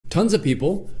Tons of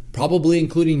people, probably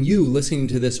including you listening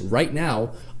to this right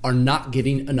now, are not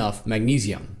getting enough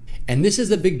magnesium. And this is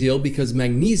a big deal because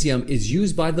magnesium is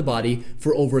used by the body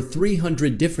for over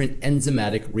 300 different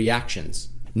enzymatic reactions.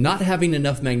 Not having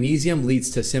enough magnesium leads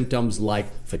to symptoms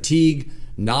like fatigue,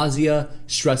 nausea,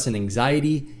 stress and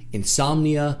anxiety,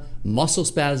 insomnia, muscle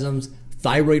spasms,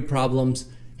 thyroid problems,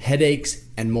 headaches,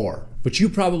 and more. But you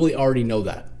probably already know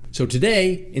that. So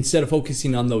today, instead of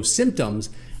focusing on those symptoms,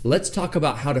 let's talk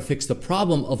about how to fix the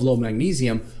problem of low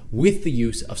magnesium with the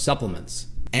use of supplements.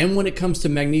 And when it comes to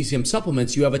magnesium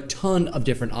supplements, you have a ton of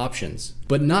different options.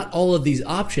 But not all of these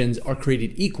options are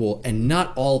created equal, and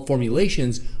not all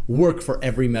formulations work for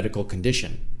every medical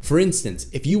condition. For instance,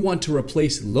 if you want to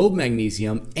replace low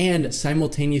magnesium and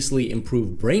simultaneously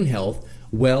improve brain health,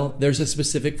 well, there's a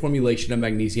specific formulation of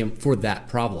magnesium for that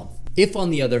problem. If, on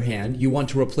the other hand, you want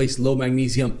to replace low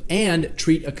magnesium and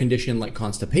treat a condition like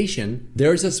constipation,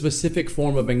 there's a specific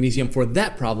form of magnesium for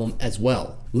that problem as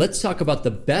well. Let's talk about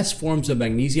the best forms of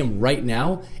magnesium right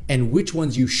now and which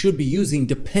ones you should be using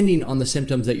depending on the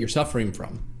symptoms that you're suffering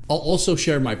from. I'll also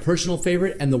share my personal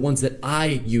favorite and the ones that I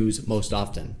use most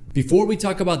often. Before we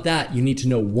talk about that, you need to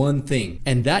know one thing,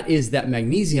 and that is that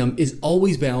magnesium is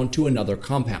always bound to another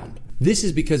compound. This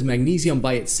is because magnesium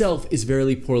by itself is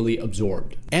very poorly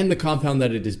absorbed, and the compound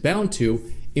that it is bound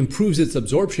to improves its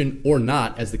absorption or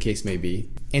not, as the case may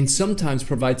be, and sometimes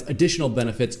provides additional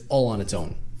benefits all on its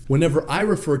own. Whenever I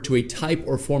refer to a type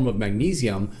or form of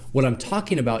magnesium, what I'm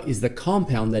talking about is the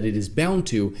compound that it is bound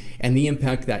to and the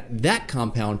impact that that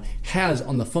compound has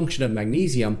on the function of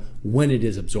magnesium when it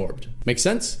is absorbed. Make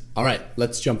sense? All right,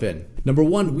 let's jump in. Number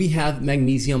one, we have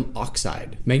magnesium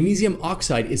oxide. Magnesium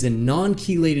oxide is a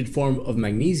non-chelated form of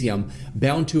magnesium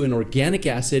bound to an organic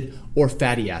acid or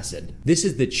fatty acid. This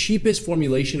is the cheapest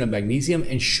formulation of magnesium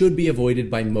and should be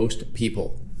avoided by most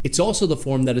people. It's also the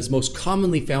form that is most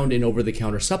commonly found in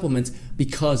over-the-counter supplements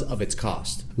because of its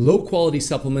cost. Low-quality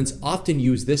supplements often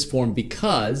use this form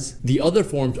because the other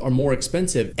forms are more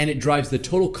expensive and it drives the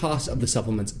total cost of the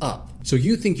supplements up. So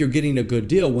you think you're getting a good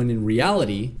deal when in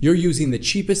reality, you're using the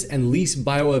cheapest and least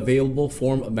bioavailable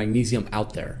form of magnesium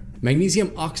out there.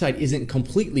 Magnesium oxide isn't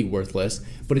completely worthless,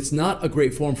 but it's not a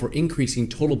great form for increasing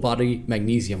total body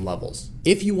magnesium levels.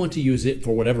 If you want to use it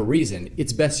for whatever reason,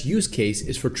 its best use case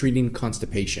is for treating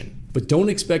constipation. But don't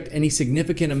expect any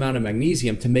significant amount of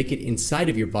magnesium to make it inside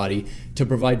of your body to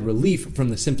provide relief from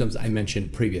the symptoms I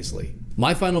mentioned previously.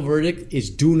 My final verdict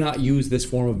is do not use this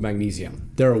form of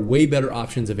magnesium. There are way better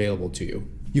options available to you.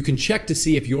 You can check to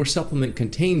see if your supplement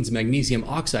contains magnesium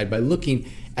oxide by looking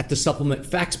at the supplement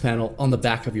facts panel on the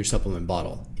back of your supplement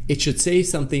bottle. It should say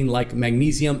something like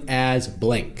magnesium as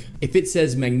blank. If it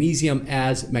says magnesium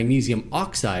as magnesium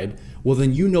oxide, well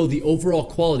then you know the overall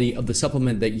quality of the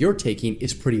supplement that you're taking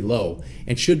is pretty low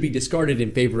and should be discarded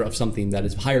in favor of something that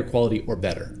is higher quality or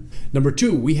better. Number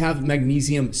two, we have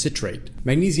magnesium citrate.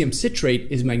 Magnesium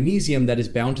citrate is magnesium that is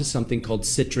bound to something called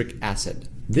citric acid.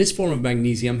 This form of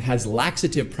magnesium has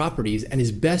laxative properties and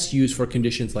is best used for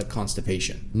conditions like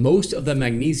constipation. Most of the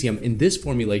magnesium in this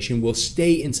formulation will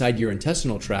stay inside your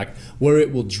intestinal tract where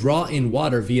it will draw in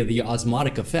water via the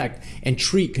osmotic effect and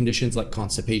treat conditions like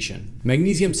constipation.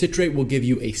 Magnesium citrate will give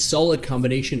you a solid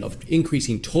combination of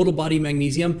increasing total body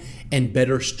magnesium and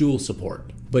better stool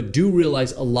support. But do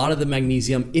realize a lot of the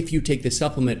magnesium, if you take this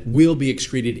supplement, will be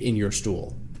excreted in your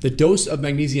stool. The dose of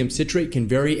magnesium citrate can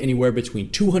vary anywhere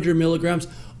between 200 milligrams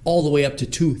all the way up to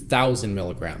 2,000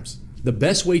 milligrams. The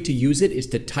best way to use it is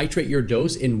to titrate your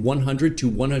dose in 100 to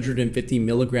 150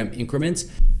 milligram increments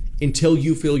until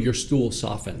you feel your stool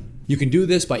soften. You can do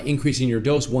this by increasing your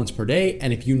dose once per day,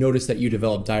 and if you notice that you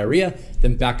develop diarrhea,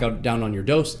 then back down on your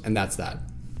dose, and that's that.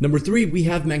 Number three, we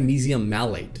have magnesium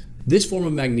malate. This form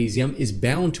of magnesium is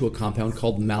bound to a compound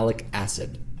called malic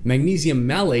acid. Magnesium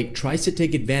malate tries to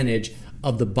take advantage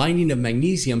of the binding of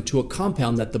magnesium to a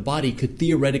compound that the body could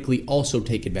theoretically also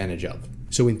take advantage of.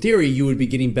 So in theory, you would be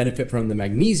getting benefit from the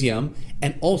magnesium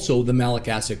and also the malic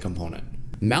acid component.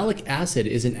 Malic acid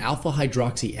is an alpha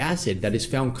hydroxy acid that is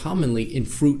found commonly in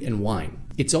fruit and wine.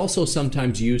 It's also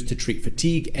sometimes used to treat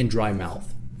fatigue and dry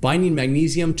mouth. Binding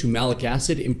magnesium to malic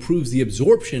acid improves the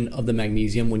absorption of the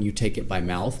magnesium when you take it by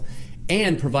mouth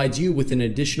and provides you with an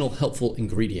additional helpful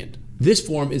ingredient. This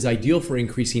form is ideal for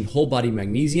increasing whole body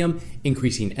magnesium,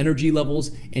 increasing energy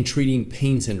levels, and treating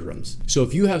pain syndromes. So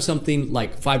if you have something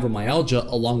like fibromyalgia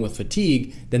along with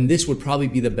fatigue, then this would probably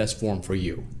be the best form for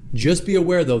you. Just be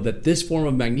aware though that this form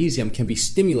of magnesium can be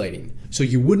stimulating, so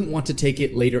you wouldn't want to take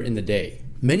it later in the day.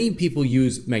 Many people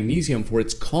use magnesium for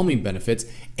its calming benefits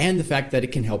and the fact that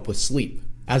it can help with sleep.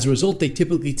 As a result, they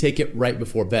typically take it right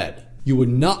before bed. You would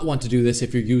not want to do this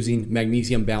if you're using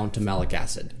magnesium bound to malic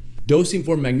acid. Dosing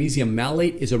for magnesium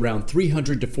malate is around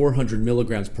 300 to 400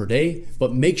 milligrams per day,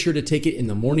 but make sure to take it in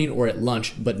the morning or at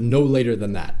lunch, but no later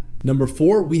than that. Number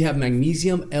 4, we have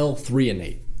magnesium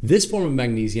L-threonate. This form of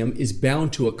magnesium is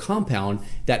bound to a compound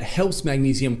that helps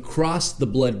magnesium cross the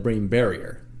blood-brain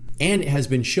barrier, and it has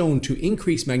been shown to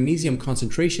increase magnesium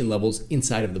concentration levels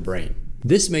inside of the brain.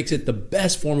 This makes it the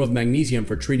best form of magnesium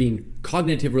for treating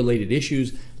cognitive-related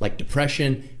issues like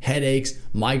depression, headaches,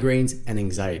 migraines, and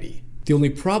anxiety. The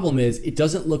only problem is it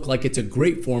doesn't look like it's a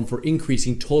great form for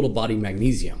increasing total body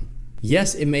magnesium.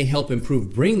 Yes, it may help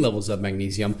improve brain levels of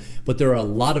magnesium, but there are a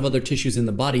lot of other tissues in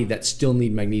the body that still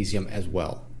need magnesium as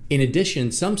well. In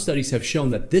addition, some studies have shown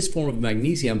that this form of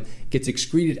magnesium gets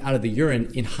excreted out of the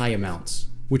urine in high amounts,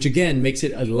 which again makes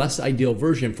it a less ideal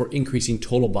version for increasing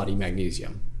total body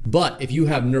magnesium. But if you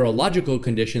have neurological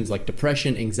conditions like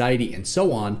depression, anxiety, and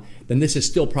so on, then this is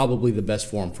still probably the best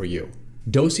form for you.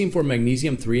 Dosing for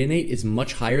magnesium threonate is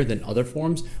much higher than other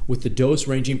forms, with the dose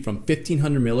ranging from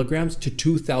 1,500 milligrams to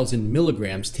 2,000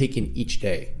 milligrams taken each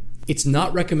day. It's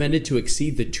not recommended to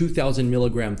exceed the 2,000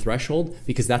 milligram threshold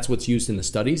because that's what's used in the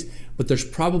studies, but there's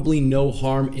probably no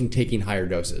harm in taking higher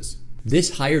doses.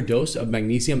 This higher dose of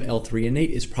magnesium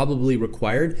L-threonate is probably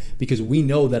required because we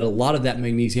know that a lot of that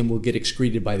magnesium will get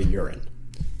excreted by the urine.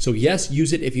 So yes,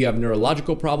 use it if you have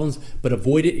neurological problems, but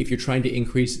avoid it if you're trying to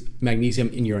increase magnesium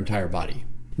in your entire body.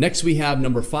 Next, we have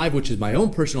number 5, which is my own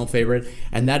personal favorite,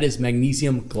 and that is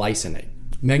magnesium glycinate.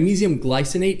 Magnesium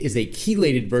glycinate is a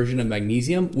chelated version of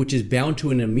magnesium, which is bound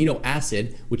to an amino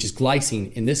acid, which is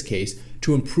glycine in this case,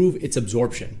 to improve its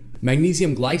absorption.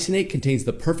 Magnesium glycinate contains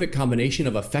the perfect combination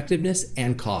of effectiveness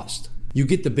and cost. You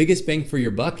get the biggest bang for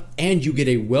your buck, and you get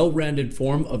a well-rounded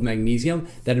form of magnesium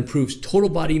that improves total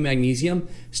body magnesium,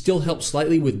 still helps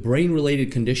slightly with brain-related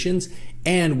conditions,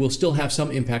 and will still have some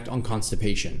impact on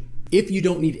constipation. If you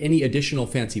don't need any additional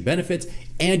fancy benefits,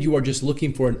 and you are just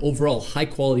looking for an overall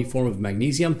high-quality form of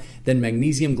magnesium, then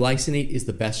magnesium glycinate is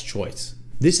the best choice.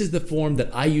 This is the form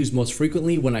that I use most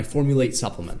frequently when I formulate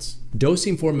supplements.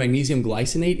 Dosing for magnesium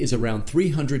glycinate is around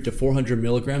 300 to 400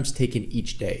 milligrams taken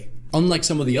each day. Unlike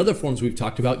some of the other forms we've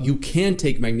talked about, you can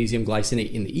take magnesium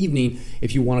glycinate in the evening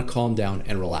if you want to calm down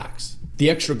and relax. The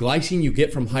extra glycine you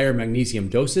get from higher magnesium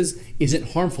doses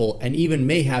isn't harmful and even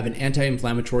may have an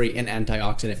anti-inflammatory and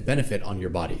antioxidant benefit on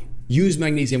your body. Use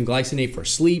magnesium glycinate for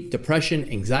sleep, depression,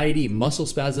 anxiety, muscle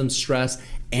spasms, stress,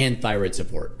 and thyroid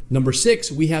support. Number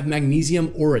 6, we have magnesium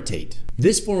orotate.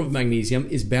 This form of magnesium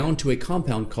is bound to a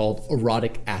compound called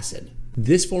orotic acid.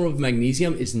 This form of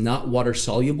magnesium is not water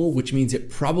soluble, which means it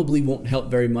probably won't help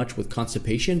very much with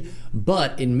constipation,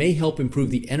 but it may help improve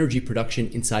the energy production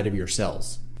inside of your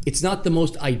cells. It's not the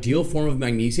most ideal form of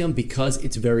magnesium because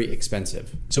it's very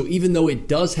expensive. So even though it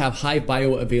does have high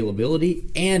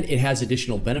bioavailability and it has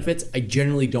additional benefits, I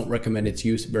generally don't recommend its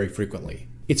use very frequently.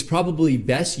 It's probably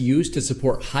best used to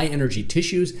support high energy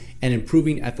tissues and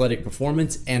improving athletic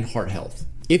performance and heart health.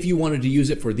 If you wanted to use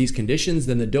it for these conditions,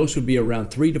 then the dose would be around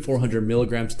 300 to 400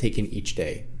 milligrams taken each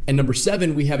day. And number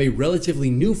 7, we have a relatively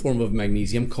new form of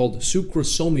magnesium called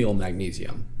sucrosomial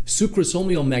magnesium.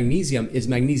 Sucrosomial magnesium is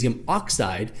magnesium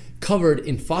oxide covered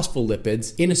in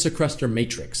phospholipids in a sequester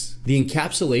matrix. The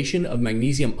encapsulation of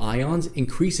magnesium ions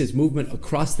increases movement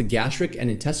across the gastric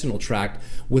and intestinal tract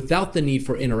without the need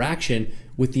for interaction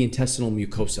with the intestinal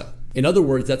mucosa. In other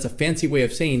words, that's a fancy way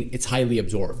of saying it's highly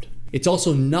absorbed. It's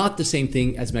also not the same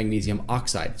thing as magnesium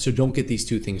oxide, so don't get these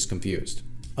two things confused.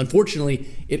 Unfortunately,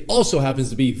 it also happens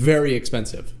to be very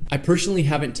expensive. I personally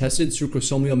haven't tested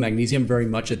sucrosomial magnesium very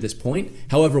much at this point.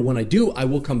 However, when I do, I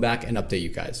will come back and update you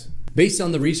guys. Based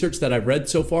on the research that I've read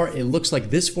so far, it looks like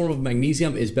this form of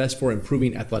magnesium is best for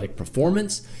improving athletic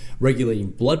performance,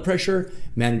 regulating blood pressure,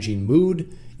 managing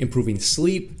mood, improving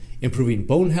sleep, improving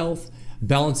bone health,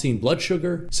 balancing blood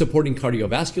sugar, supporting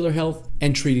cardiovascular health,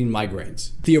 and treating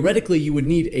migraines. Theoretically, you would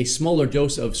need a smaller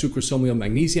dose of sucrosomial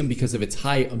magnesium because of its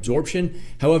high absorption.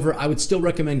 However, I would still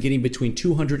recommend getting between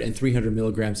 200 and 300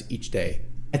 milligrams each day.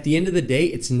 At the end of the day,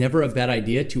 it's never a bad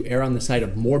idea to err on the side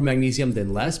of more magnesium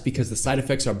than less because the side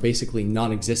effects are basically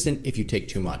non-existent if you take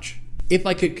too much. If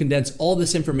I could condense all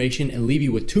this information and leave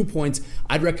you with 2 points,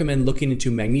 I'd recommend looking into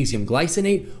magnesium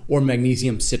glycinate or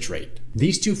magnesium citrate.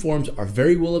 These two forms are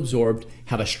very well absorbed,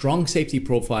 have a strong safety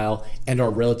profile, and are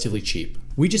relatively cheap.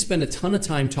 We just spent a ton of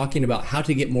time talking about how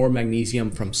to get more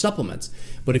magnesium from supplements,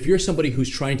 but if you're somebody who's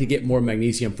trying to get more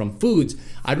magnesium from foods,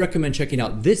 I'd recommend checking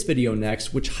out this video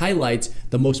next, which highlights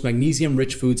the most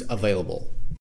magnesium-rich foods available.